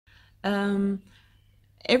Um,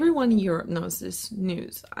 Everyone in Europe knows this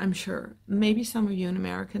news, I'm sure. Maybe some of you in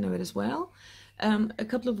America know it as well. A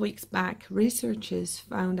couple of weeks back, researchers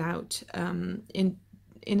found out in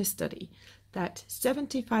a study that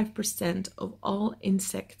 75% of all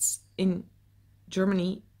insects in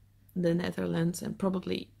Germany, the Netherlands, and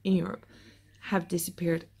probably in Europe have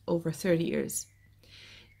disappeared over 30 years,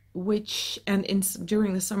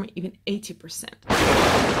 during the summer, even 80%.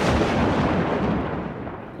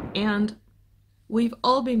 And we've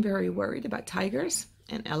all been very worried about tigers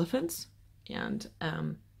and elephants and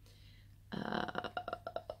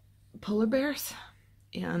polar bears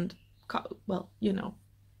and, well,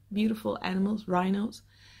 beautiful animals, rhinos.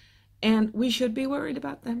 And we should be worried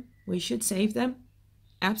about them. We should save them,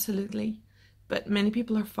 absolutely. But many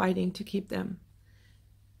people are fighting to keep them.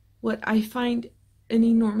 What I find an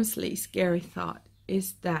enormously scary thought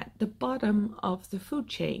is that the bottom of the food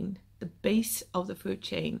chain, the base of the food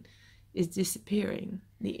chain, is disappearing,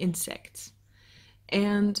 the insects.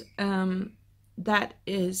 And that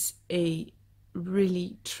is a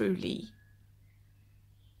really, truly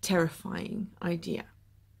terrifying idea,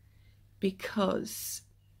 because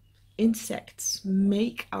insects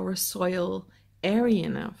make our soil airy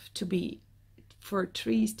enough for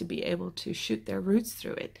trees to be able to shoot their roots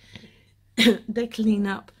through it. They clean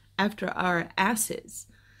up after our ashes.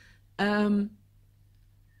 They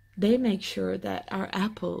make sure that our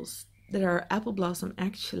apple blossom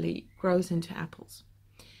actually grows into apples.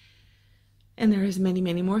 And there is many,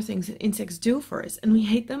 many more things that insects do for us, and we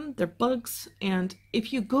hate them. They're bugs. And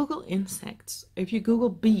if you Google insects, if you Google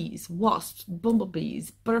bees, wasps,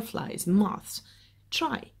 bumblebees, butterflies, moths,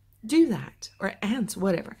 do that, or ants,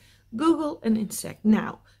 whatever. Google an insect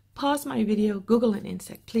now. Pause my video, Google an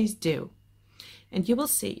insect, please do. And you will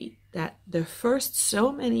see that the first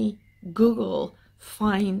so many Google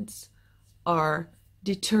finds are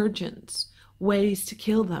detergents, ways to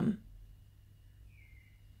kill them.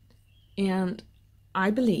 And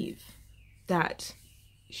I believe that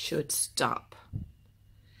should stop.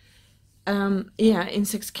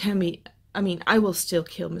 Insects can be, I will still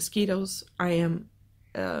kill mosquitoes. I am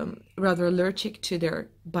rather allergic to their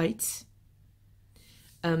bites.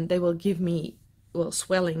 They will give me,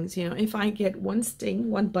 swellings. If I get one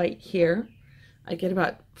sting, one bite here, I get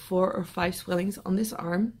about 4 or 5 swellings on this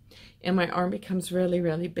arm, and my arm becomes really,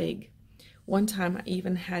 really big. One time I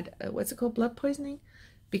even had, blood poisoning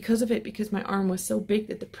because of it, because my arm was so big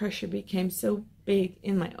that the pressure became so big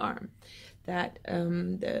in my arm that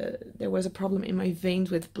there was a problem in my veins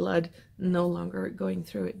with blood no longer going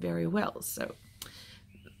through it very well. So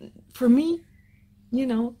for me,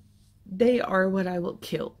 they are what I will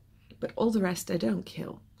kill, but all the rest I don't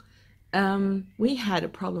kill. We had a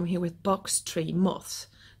problem here with box tree moths,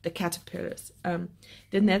 the caterpillars.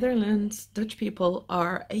 The Netherlands, Dutch people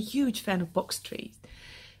are a huge fan of box trees,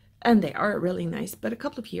 and they are really nice. But a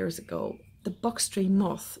couple of years ago, the box tree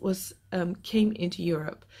moth came into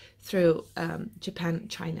Europe through Japan,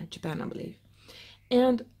 I believe.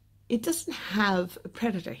 And it doesn't have a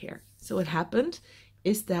predator here. So what happened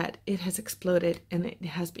is that it has exploded and it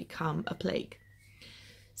has become a plague.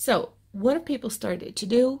 So what have people started to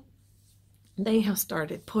do? They have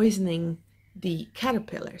started poisoning the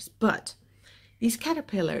caterpillars. But these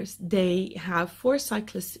caterpillars, they have 4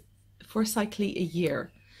 cycles a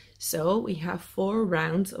year. So we have 4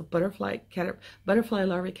 rounds of butterfly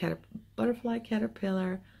larvae, butterfly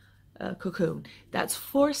caterpillar cocoon. That's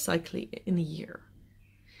 4 cycles in a year.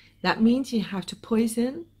 That means you have to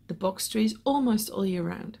poison the box trees almost all year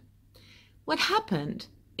round. What happened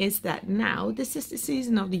is that now this is the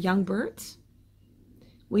season of the young birds.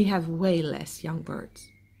 We have way less young birds.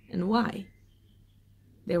 And why?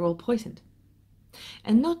 They're all poisoned.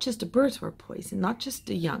 And not just the birds were poisoned, not just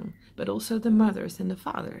the young, but also the mothers and the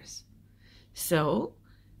fathers. So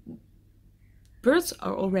birds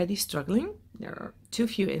are already struggling. There are too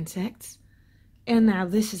few insects. And now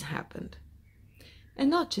this has happened. And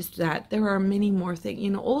not just that, there are many more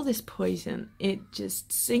things. All this poison, it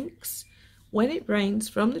just sinks when it rains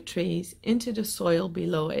from the trees into the soil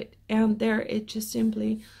below it. And there it just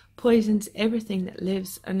simply poisons everything that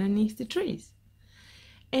lives underneath the trees.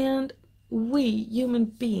 And we human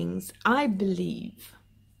beings, I believe,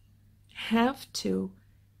 have to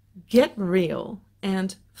get real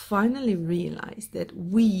and finally realize that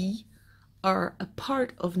we are a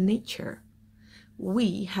part of nature.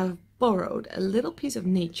 We have borrowed a little piece of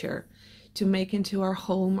nature to make into our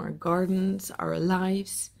home, our gardens, our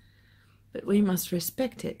lives, but we must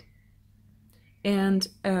respect it. And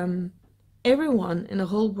everyone in the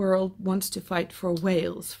whole world wants to fight for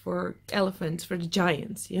whales, for elephants, for the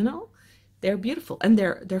giants, they're beautiful, and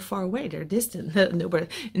they're far away, they're distant.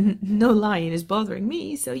 No lion is bothering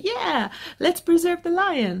me, so yeah, let's preserve the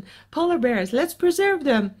lion. Polar bears, let's preserve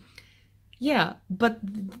them. Yeah, but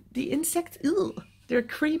the insects, ugh, they're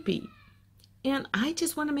creepy. And I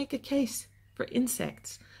just want to make a case for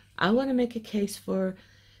insects. I want to make a case for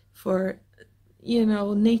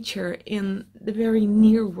nature in the very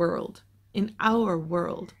near world, in our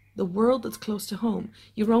world, the world that's close to home.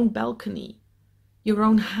 Your own balcony, your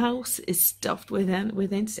own house is stuffed with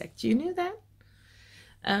insects. You knew that?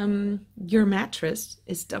 Your mattress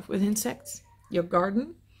is stuffed with insects. Your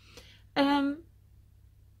garden. And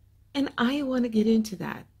I want to get into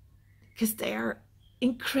that because they are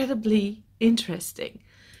incredibly interesting.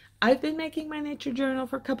 I've been making my nature journal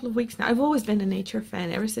for a couple of weeks now. I've always been a nature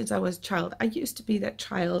fan ever since I was a child. I used to be that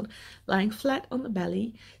child lying flat on the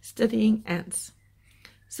belly studying ants.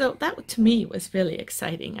 So that to me was really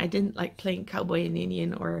exciting. I didn't like playing cowboy and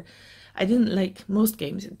Indian, or I didn't like most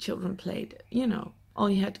games that children played. All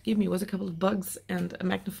you had to give me was a couple of bugs and a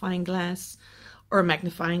magnifying glass, or a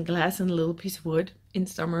magnifying glass and a little piece of wood. In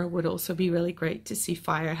summer would also be really great to see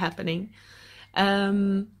fire happening.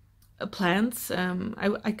 Plants,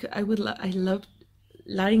 I loved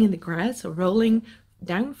lying in the grass or rolling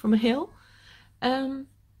down from a hill.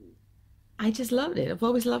 I just loved it. I've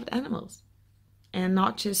always loved animals, and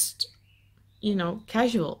not just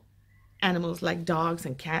casual animals like dogs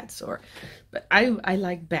and cats, but I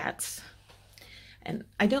like bats, and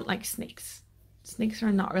I don't like snakes. Snakes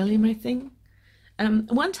are not really my thing.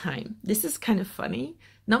 One time, this is kind of funny,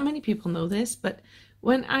 not many people know this, but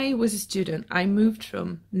when I was a student, I moved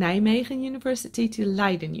from Nijmegen University to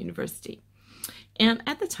Leiden University. And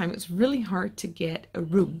at the time, it was really hard to get a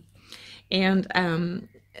room. And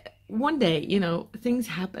one day, things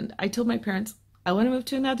happened. I told my parents, I want to move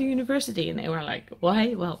to another university. And they were like,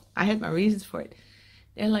 why? Well, I had my reasons for it.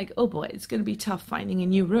 They're like, oh boy, it's going to be tough finding a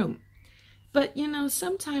new room. But,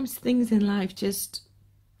 sometimes things in life just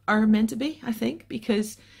are meant to be, I think,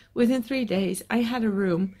 because within 3 days, I had a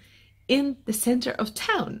room in the center of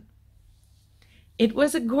town. It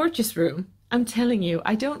was a gorgeous room. I'm telling you,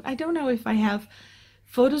 I don't know if I have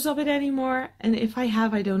photos of it anymore, and if I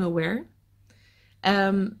have, I don't know where.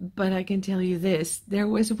 But I can tell you this, there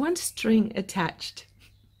was one string attached,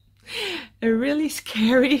 a really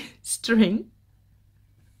scary string.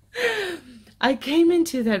 I came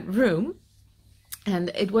into that room, and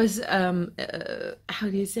it was, how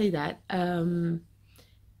do you say that?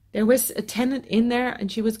 There was a tenant in there,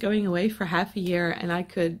 and she was going away for half a year, and I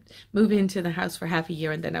could move into the house for half a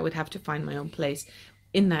year, and then I would have to find my own place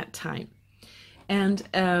in that time. And,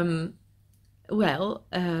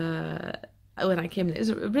 when I came in, it was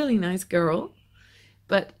a really nice girl,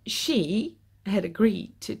 but she had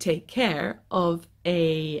agreed to take care of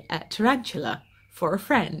a tarantula for a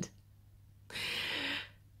friend.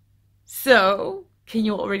 So, can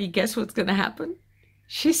you already guess what's going to happen?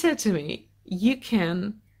 She said to me, you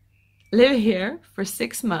can live here for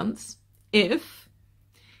 6 months if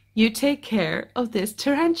you take care of this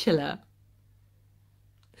tarantula.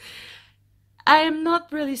 I am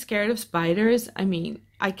not really scared of spiders. I mean,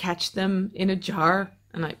 I catch them in a jar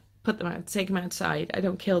and I put them out, take them outside. I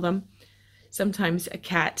don't kill them. Sometimes a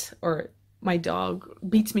cat or my dog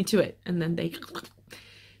beats me to it, and then they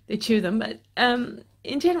chew them. But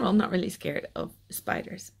in general, I'm not really scared of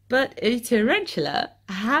spiders. But a tarantula,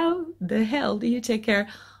 how the hell do you take care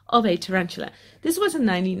of a tarantula? This was in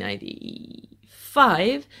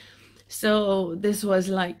 1995, so this was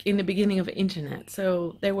like in the beginning of the internet,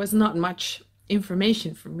 so there was not much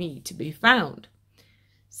information for me to be found.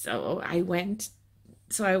 So I went,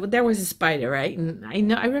 there was a spider, right? And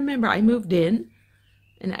I remember I moved in,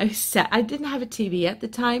 and I didn't have a TV at the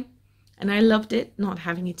time, and I loved it not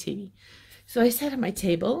having a TV. So I sat at my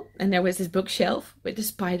table, and there was this bookshelf with a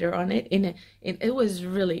spider on it. It was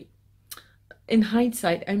really, in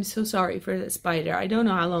hindsight, I'm so sorry for the spider. I don't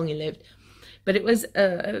know how long he lived, but it was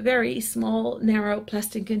a very small, narrow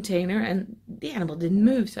plastic container, and the animal didn't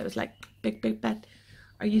move. So I was like, big bat,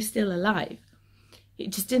 are you still alive? He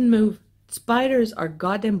just didn't move. Spiders are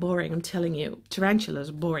goddamn boring, I'm telling you. Tarantulas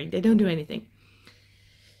are boring. They don't do anything.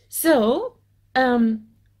 So I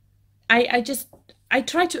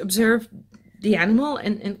try to observe the animal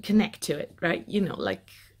and connect to it, right? Like,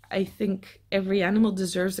 I think every animal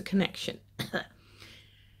deserves a connection.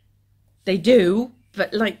 They do,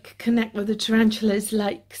 but like, connect with the tarantula is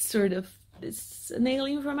like sort of, it's an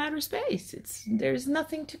alien from outer space. There's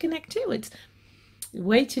nothing to connect to. It's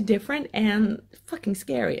way too different and fucking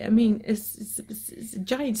scary. I mean, it's a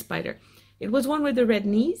giant spider. It was one with the red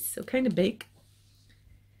knees, so kind of big.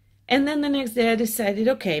 And then the next day I decided,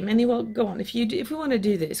 okay, Mandy, well, go on. If we want to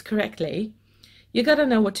do this correctly, you got to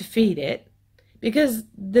know what to feed it. Because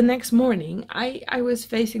the next morning, I was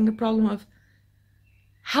facing the problem of,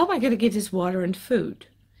 how am I going to give this water and food?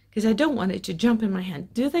 Because I don't want it to jump in my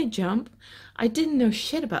hand. Do they jump? I didn't know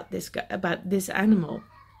shit about this animal.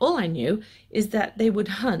 All I knew is that they would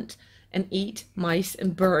hunt and eat mice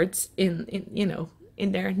and birds in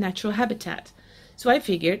their natural habitat. So I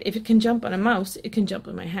figured if it can jump on a mouse, it can jump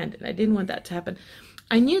on my hand, and I didn't want that to happen.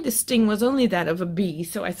 I knew the sting was only that of a bee,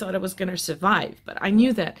 so I thought I was going to survive. But I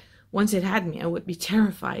knew that once it had me, I would be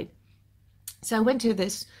terrified. So I went to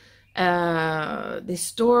this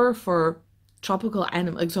store for tropical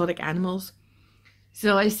exotic animals.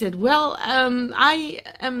 So I said, well, I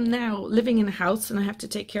am now living in a house and I have to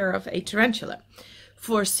take care of a tarantula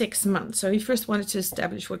for 6 months. So he first wanted to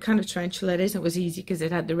establish what kind of tarantula it is. It was easy because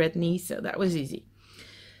it had the red knee, so that was easy.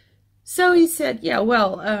 So he said, yeah,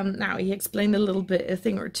 well, now he explained a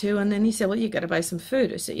thing or two, and then he said, well, you got to buy some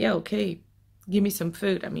food. I said, yeah, okay, give me some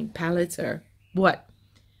food. I mean, pellets or what?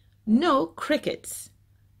 No, crickets.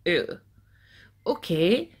 Ew.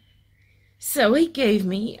 Okay. So he gave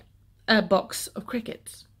me a box of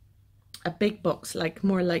crickets, a big box,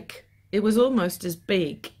 more like, it was almost as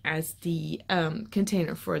big as the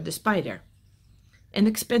container for the spider, and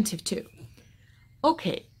expensive too.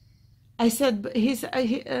 Okay. I said,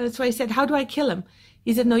 so I said, how do I kill him?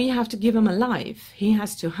 He said, no, you have to give him alive. He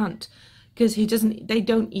has to hunt, because they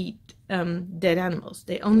don't eat dead animals.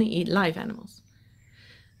 They only eat live animals.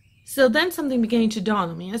 So then something began to dawn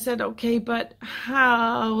on me. I said, okay, but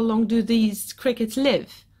how long do these crickets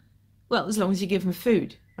live? Well, as long as you give them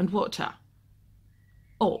food and water.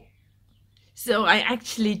 Oh, so I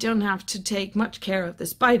actually don't have to take much care of the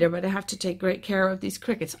spider, but I have to take great care of these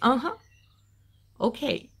crickets. Uh-huh.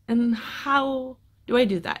 Okay. And how do I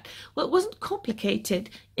do that? Well, it wasn't complicated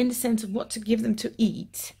in the sense of what to give them to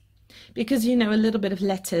eat, because, a little bit of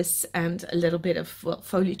lettuce and a little bit of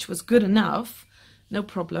foliage was good enough, no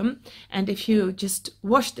problem. And if you just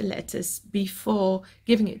wash the lettuce before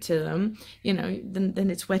giving it to them, then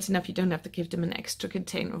it's wet enough. You don't have to give them an extra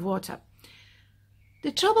container of water.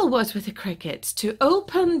 The trouble was with the crickets, to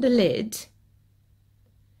open the lid,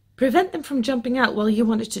 prevent them from jumping out while you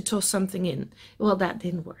wanted to toss something in. Well, that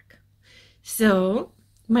didn't work. So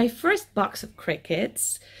my first box of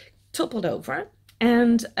crickets toppled over,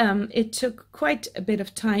 and it took quite a bit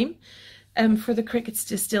of time for the crickets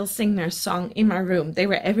to still sing their song in my room. They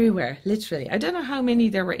were everywhere, literally. I don't know how many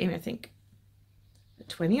there were in, I think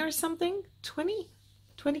 20 or something, 20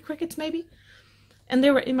 crickets maybe. And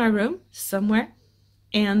they were in my room somewhere,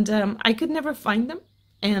 and I could never find them.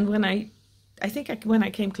 And when I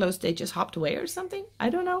came close, they just hopped away or something. I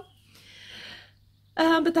don't know.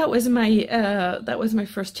 But that was my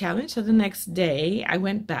first challenge. So the next day I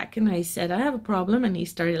went back and I said, I have a problem. And he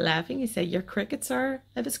started laughing. He said, your crickets have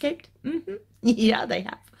escaped? Mm-hmm. Yeah, they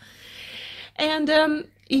have. And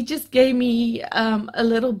he just gave me a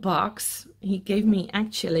little box. He gave me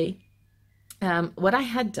actually, what I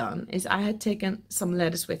had done is I had taken some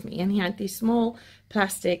lettuce with me. And he had these small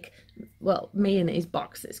plastic, mayonnaise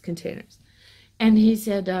boxes, containers. And he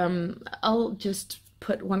said, I'll just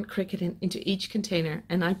put one cricket into each container,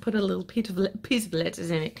 and I put a little piece of lettuce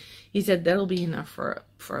in it. He said that'll be enough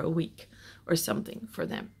for a week or something for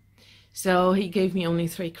them. So he gave me only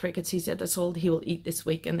 3 crickets. He said that's all he will eat this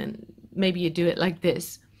week, and then maybe you do it like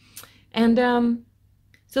this. And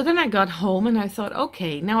so then I got home and I thought,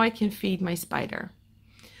 okay, now I can feed my spider.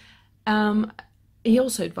 He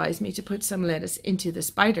also advised me to put some lettuce into the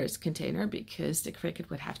spider's container because the cricket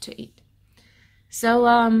would have to eat.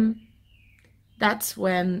 So that's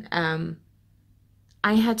when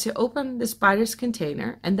I had to open the spider's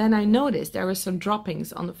container, and then I noticed there were some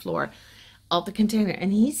droppings on the floor of the container.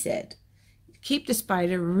 And he said, keep the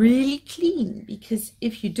spider really clean, because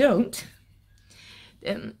if you don't,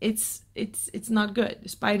 then it's not good. The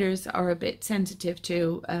spiders are a bit sensitive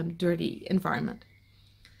to dirty environment.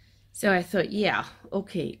 So I thought, yeah,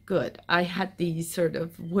 okay, good. I had these sort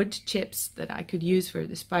of wood chips that I could use for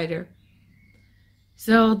the spider.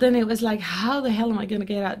 So then it was like, how the hell am I going to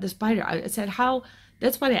get out the spider? I said, how?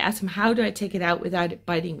 That's why I asked him, how do I take it out without it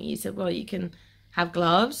biting me? He said, well, you can have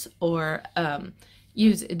gloves or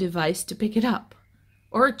use a device to pick it up,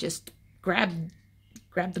 or just grab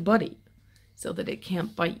the body so that it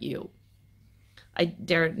can't bite you. I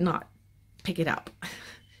dared not pick it up.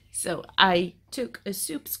 So I took a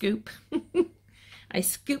soup scoop. I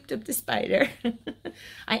scooped up the spider.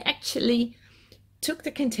 I actually took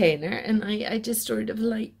the container and I just sort of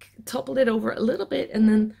toppled it over a little bit, and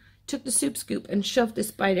then took the soup scoop and shoved the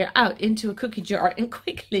spider out into a cookie jar and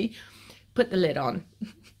quickly put the lid on.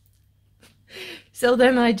 So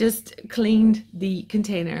then I just cleaned the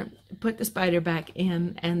container, put the spider back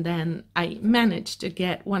in, and then I managed to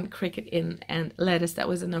get one cricket in and lettuce. That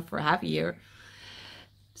was enough for half a year.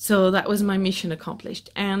 So that was my mission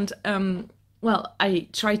accomplished. And well, I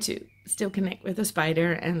tried to still connect with the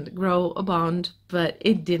spider and grow a bond, but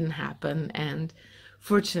it didn't happen. And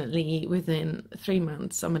fortunately, within 3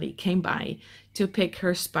 months, somebody came by to pick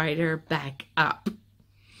her spider back up.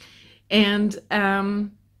 And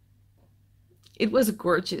it was a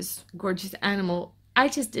gorgeous, gorgeous animal. I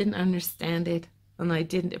just didn't understand it and I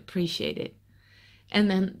didn't appreciate it. And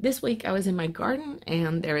then this week I was in my garden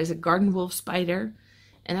and there is a garden wolf spider.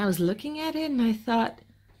 And I was looking at it and I thought,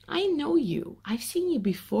 I know you. I've seen you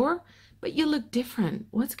before, but you look different.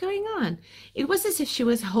 What's going on? It was as if she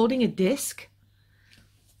was holding a disc.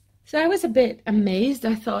 So I was a bit amazed.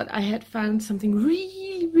 I thought I had found something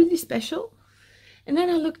really, really special. And then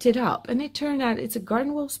I looked it up and it turned out it's a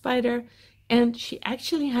garden wolf spider. And she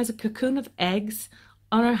actually has a cocoon of eggs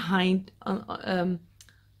on her on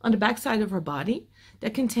the backside of her body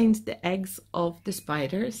that contains the eggs of the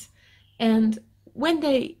spiders. And when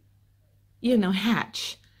they,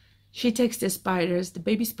 hatch, she takes the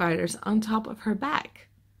baby spiders, on top of her back.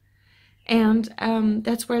 And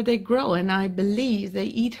that's where they grow. And I believe they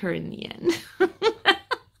eat her in the end.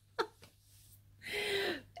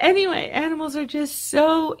 Anyway, animals are just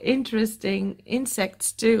so interesting.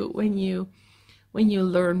 Insects too, when you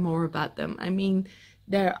learn more about them. I mean,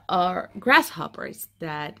 there are grasshoppers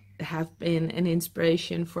that have been an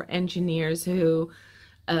inspiration for engineers who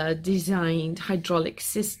designed hydraulic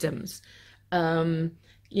systems.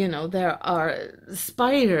 There are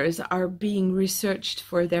spiders are being researched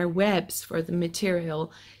for their webs, for the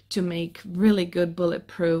material to make really good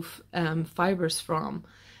bulletproof fibers from.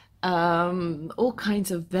 All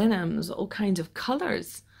kinds of venoms, all kinds of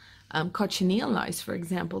colors. Cochineal lice, for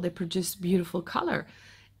example, they produce beautiful color.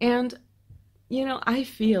 And, I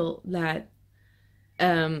feel that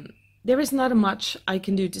there is not much I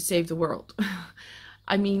can do to save the world.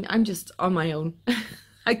 I mean, I'm just on my own.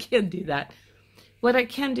 I can't do that. What I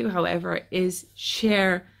can do, however, is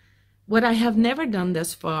share what I have never done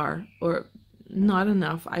thus far, or not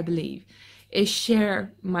enough, I believe, is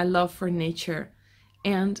share my love for nature.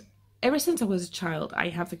 And ever since I was a child, I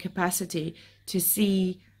have the capacity to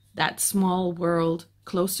see that small world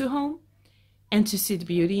close to home and to see the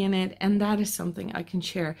beauty in it. And that is something I can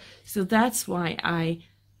share. So that's why I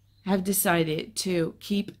have decided to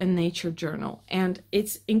keep a nature journal. And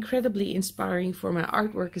it's incredibly inspiring for my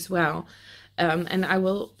artwork as well. And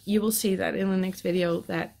you will see that in the next video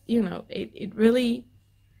that, it really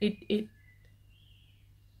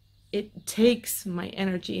takes my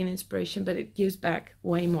energy and inspiration, but it gives back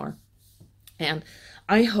way more. And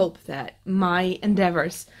I hope that my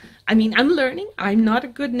endeavors, I'm learning. I'm not a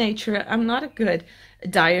good nature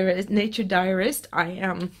diarist.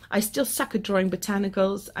 I still suck at drawing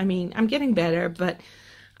botanicals. I'm getting better, but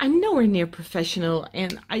I'm nowhere near professional,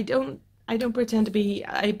 and I don't pretend to be,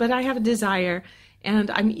 but I have a desire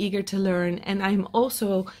and I'm eager to learn. And I'm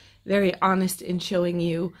also very honest in showing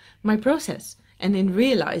you my process and in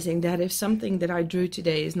realizing that if something that I drew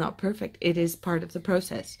today is not perfect, it is part of the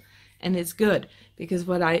process. And it's good, because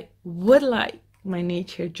what I would like my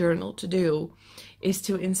nature journal to do is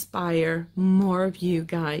to inspire more of you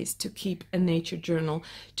guys to keep a nature journal,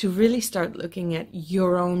 to really start looking at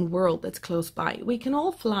your own world that's close by. We can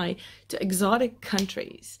all fly to exotic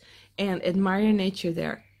countries and admire nature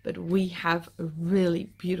there, but we have a really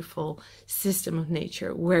beautiful system of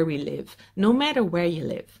nature where we live. No matter where you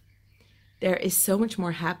live, there is so much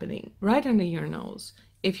more happening right under your nose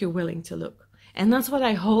if you're willing to look. And that's what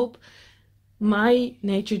I hope my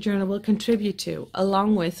nature journal will contribute to,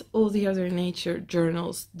 along with all the other nature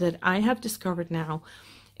journals that I have discovered now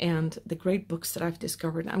and the great books that I've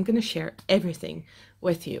discovered. I'm going to share everything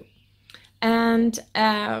with you. And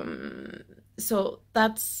so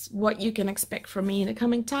that's what you can expect from me in the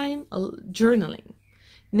coming time. Journaling,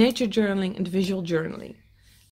 nature journaling and visual journaling.